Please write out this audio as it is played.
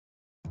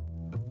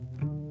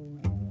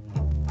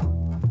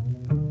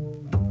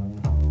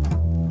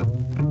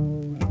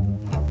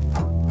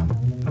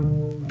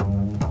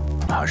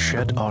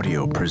Hachette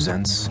Audio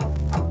presents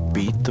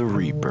Beat the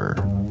Reaper.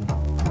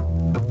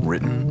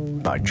 Written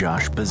by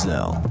Josh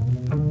Bazell.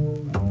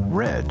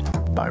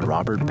 Read by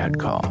Robert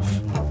Petkoff.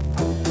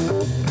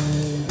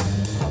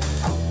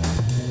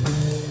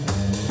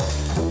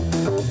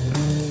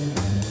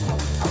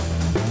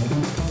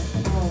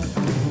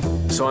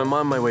 So I'm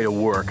on my way to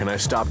work and I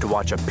stop to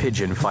watch a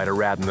pigeon fight a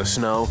rat in the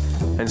snow,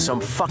 and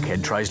some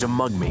fuckhead tries to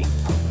mug me.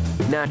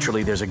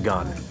 Naturally, there's a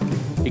gun.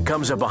 He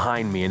comes up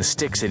behind me and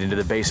sticks it into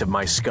the base of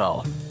my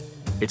skull.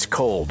 It's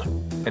cold,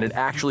 and it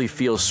actually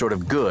feels sort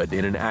of good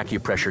in an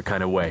acupressure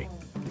kind of way.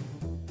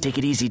 "Take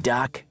it easy,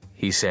 Doc,"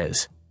 he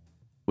says.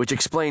 Which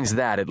explains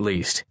that, at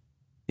least.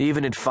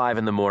 Even at 5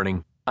 in the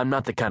morning, I'm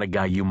not the kind of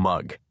guy you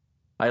mug.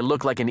 I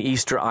look like an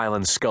Easter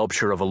Island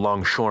sculpture of a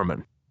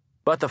longshoreman.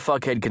 But the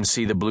fuckhead can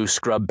see the blue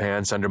scrub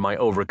pants under my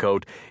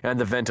overcoat and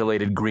the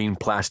ventilated green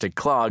plastic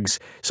clogs,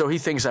 so he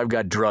thinks I've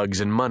got drugs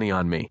and money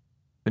on me.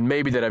 And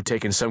maybe that I've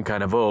taken some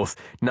kind of oath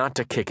not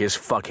to kick his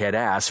fuckhead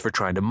ass for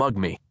trying to mug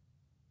me.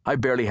 I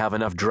barely have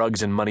enough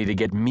drugs and money to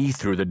get me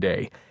through the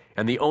day,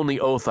 and the only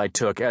oath I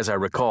took, as I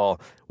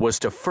recall, was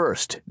to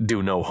first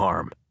do no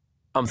harm.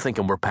 I'm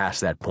thinking we're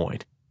past that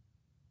point.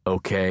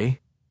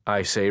 "Okay,"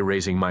 I say,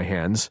 raising my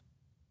hands.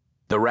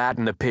 The rat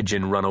and the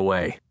pigeon run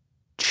away.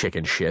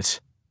 Chicken shits.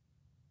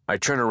 I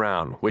turn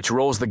around, which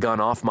rolls the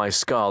gun off my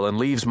skull and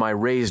leaves my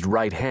raised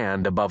right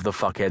hand above the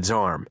fuckhead's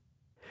arm.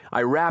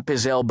 I wrap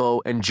his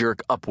elbow and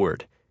jerk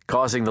upward,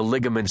 causing the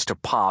ligaments to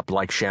pop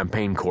like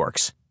champagne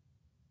corks.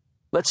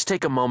 Let's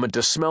take a moment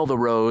to smell the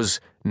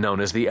rose known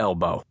as the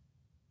elbow.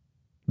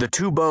 The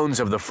two bones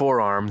of the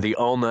forearm, the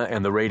ulna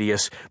and the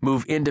radius,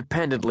 move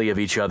independently of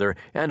each other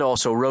and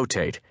also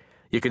rotate.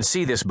 You can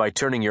see this by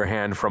turning your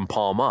hand from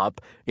palm up,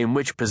 in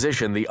which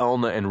position the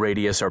ulna and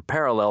radius are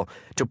parallel,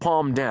 to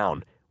palm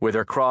down, where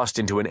they're crossed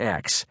into an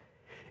X.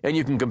 And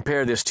you can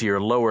compare this to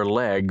your lower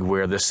leg,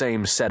 where the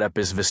same setup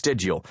is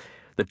vestigial.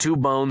 The two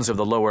bones of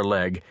the lower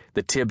leg,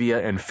 the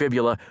tibia and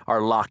fibula, are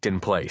locked in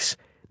place.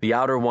 The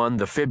outer one,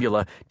 the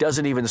fibula,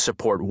 doesn't even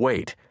support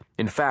weight.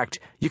 In fact,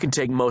 you can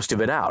take most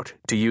of it out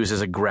to use as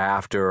a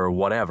graft or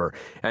whatever,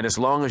 and as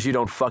long as you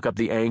don't fuck up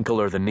the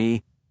ankle or the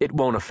knee, it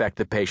won't affect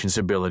the patient's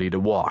ability to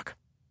walk.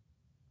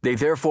 They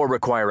therefore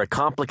require a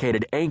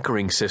complicated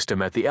anchoring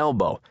system at the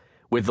elbow,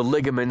 with the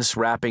ligaments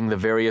wrapping the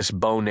various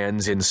bone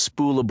ends in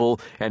spoolable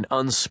and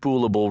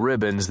unspoolable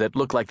ribbons that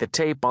look like the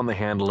tape on the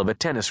handle of a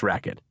tennis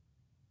racket.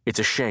 It's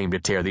a shame to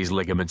tear these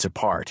ligaments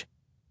apart.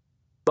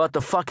 But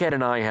the fuckhead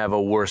and I have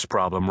a worse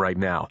problem right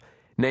now,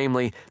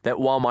 namely that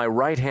while my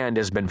right hand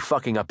has been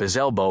fucking up his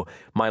elbow,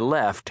 my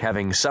left,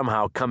 having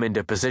somehow come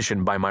into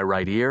position by my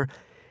right ear,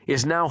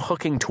 is now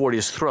hooking toward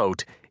his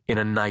throat in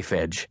a knife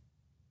edge.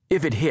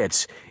 If it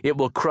hits, it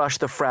will crush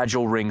the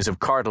fragile rings of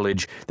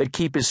cartilage that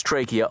keep his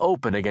trachea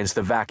open against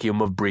the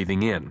vacuum of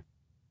breathing in.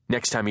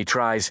 Next time he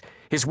tries,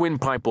 his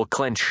windpipe will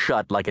clench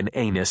shut like an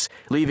anus,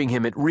 leaving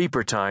him at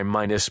Reaper time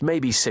minus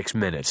maybe 6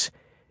 minutes,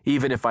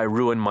 even if I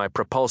ruin my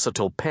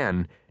propulsatal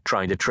pen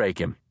trying to trach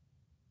him.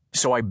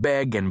 So I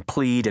beg and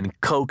plead and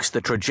coax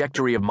the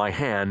trajectory of my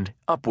hand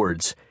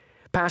upwards,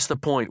 past the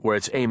point where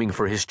it's aiming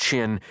for his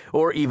chin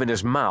or even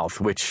his mouth,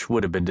 which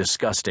would have been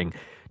disgusting,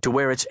 to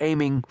where it's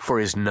aiming for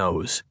his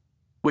nose,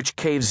 which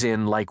caves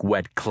in like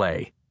wet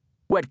clay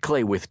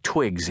with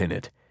twigs in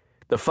it.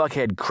 The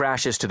fuckhead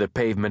crashes to the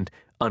pavement,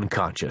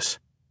 unconscious.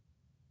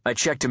 I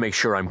check to make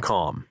sure I'm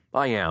calm.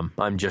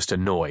 I'm just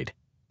annoyed,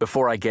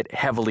 before I get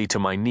heavily to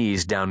my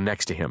knees down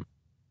next to him.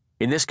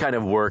 In this kind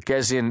of work,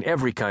 as in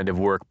every kind of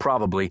work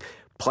probably,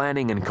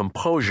 planning and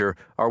composure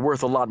are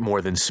worth a lot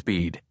more than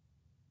speed.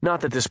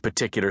 Not that this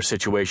particular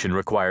situation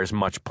requires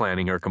much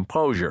planning or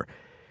composure.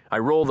 I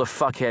roll the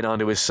fuckhead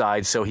onto his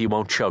side so he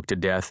won't choke to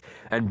death,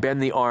 and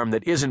bend the arm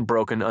that isn't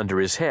broken under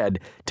his head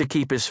to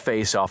keep his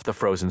face off the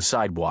frozen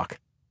sidewalk.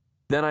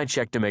 Then I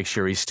check to make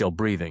sure he's still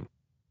breathing.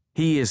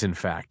 He is, in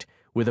fact,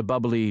 with a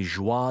bubbly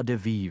joie de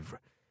vivre.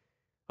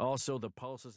 Also, the pulses